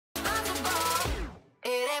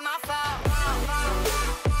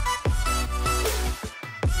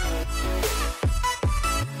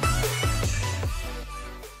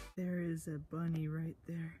a bunny right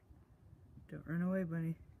there. Don't run away,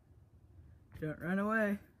 bunny. Don't run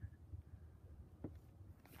away.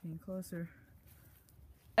 Getting closer.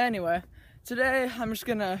 Anyway, today I'm just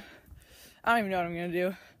gonna, I don't even know what I'm gonna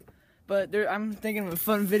do, but I'm thinking of a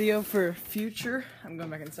fun video for future. I'm going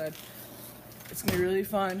back inside. It's gonna be really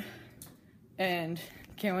fun, and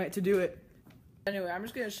can't wait to do it. Anyway, I'm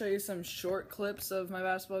just gonna show you some short clips of my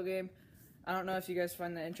basketball game. I don't know if you guys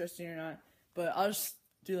find that interesting or not, but I'll just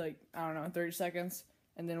do like, I don't know, 30 seconds,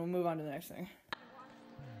 and then we'll move on to the next thing.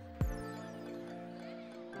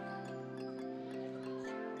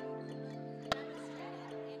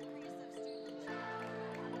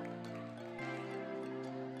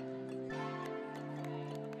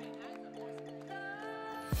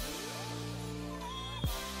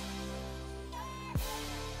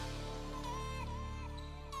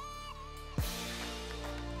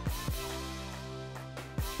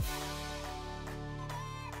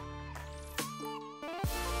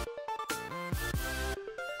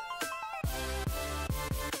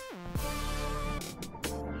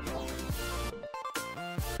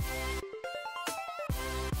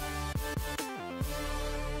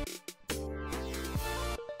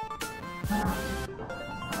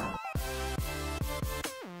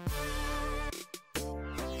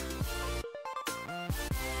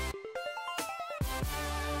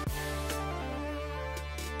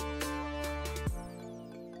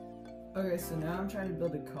 Okay, so now I'm trying to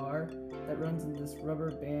build a car that runs in this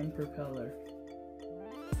rubber band propeller.